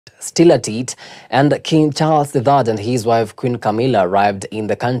still at it, and King Charles III and his wife Queen Camilla arrived in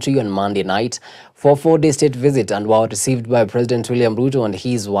the country on Monday night for a 4-day state visit and were received by President William Ruto and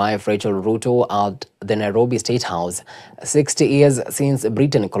his wife Rachel Ruto at the Nairobi State House. 60 years since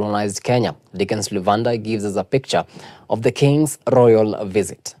Britain colonized Kenya, Dickens Luvanda gives us a picture of the King's royal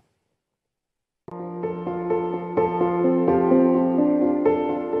visit.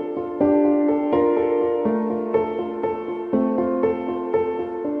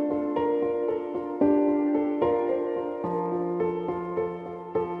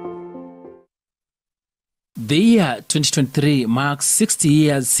 The year 2023 marks 60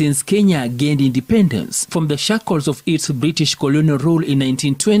 years since Kenya gained independence from the shackles of its British colonial rule in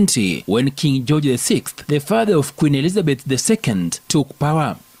 1920, when King George VI, the father of Queen Elizabeth II, took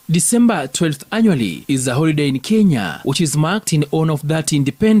power. December 12th annually is a holiday in Kenya, which is marked in honor of that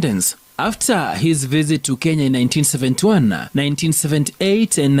independence. After his visit to Kenya in 1971,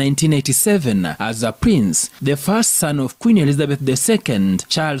 1978 and 1987 as a prince, the first son of Queen Elizabeth II,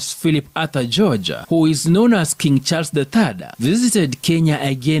 Charles Philip Arthur George, who is known as King Charles III, visited Kenya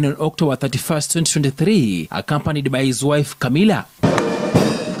again on October 31st, 2023, accompanied by his wife Camilla.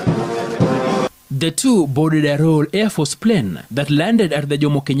 The two boarded a Royal Air Force plane that landed at the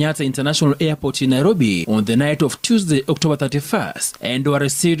Jomo Kenyatta International Airport in Nairobi on the night of Tuesday, October 31st, and were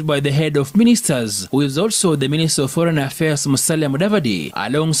received by the head of ministers, who is also the Minister of Foreign Affairs, Musalia Mudavadi,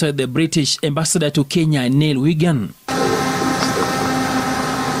 alongside the British Ambassador to Kenya, Neil Wigan.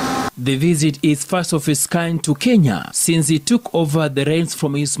 The visit is first of its kind to Kenya since he took over the reins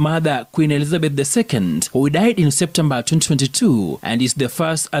from his mother, Queen Elizabeth II, who died in September 2022, and is the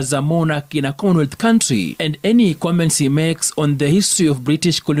first as a monarch in a Commonwealth country. And any comments he makes on the history of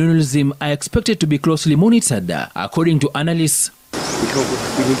British colonialism are expected to be closely monitored, according to analysts.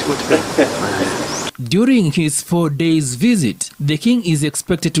 During his 4 days visit, the king is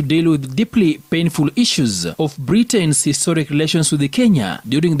expected to deal with deeply painful issues of Britain's historic relations with Kenya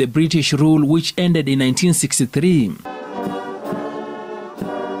during the British rule, which ended in 1963.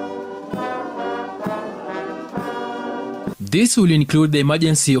 This will include the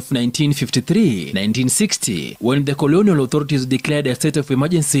emergency of 1953-1960, when the colonial authorities declared a state of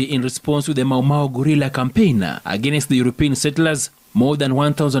emergency in response to the Mau Mau guerrilla campaign against the European settlers. More than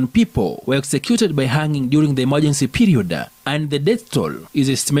 1,000 people were executed by hanging during the emergency period, and the death toll is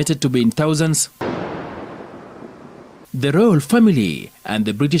estimated to be in thousands. The royal family and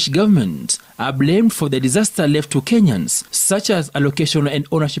the British government are blamed for the disaster left to Kenyans, such as allocation and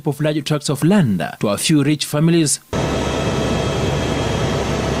ownership of large tracts of land to a few rich families.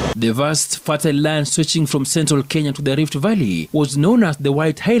 The vast fertile land stretching from central Kenya to the Rift Valley was known as the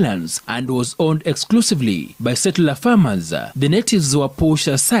White Highlands and was owned exclusively by settler farmers. The natives were pushed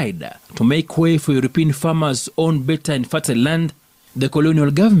aside to make way for European farmers to own better and fertile land. The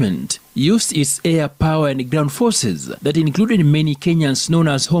colonial government used its air power and ground forces that included many Kenyans known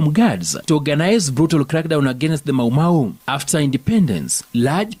as home guards to organize brutal crackdown against the Mau Mau. After independence,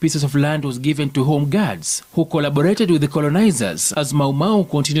 large pieces of land was given to home guards who collaborated with the colonizers, as Mau Mau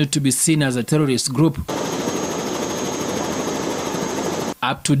continued to be seen as a terrorist group.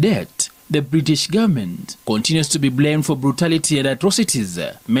 Up to date, the British government continues to be blamed for brutality and atrocities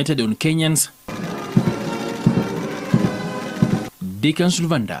meted on Kenyans. Dickens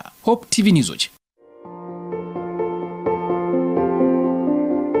Luvanda, Hope TV News.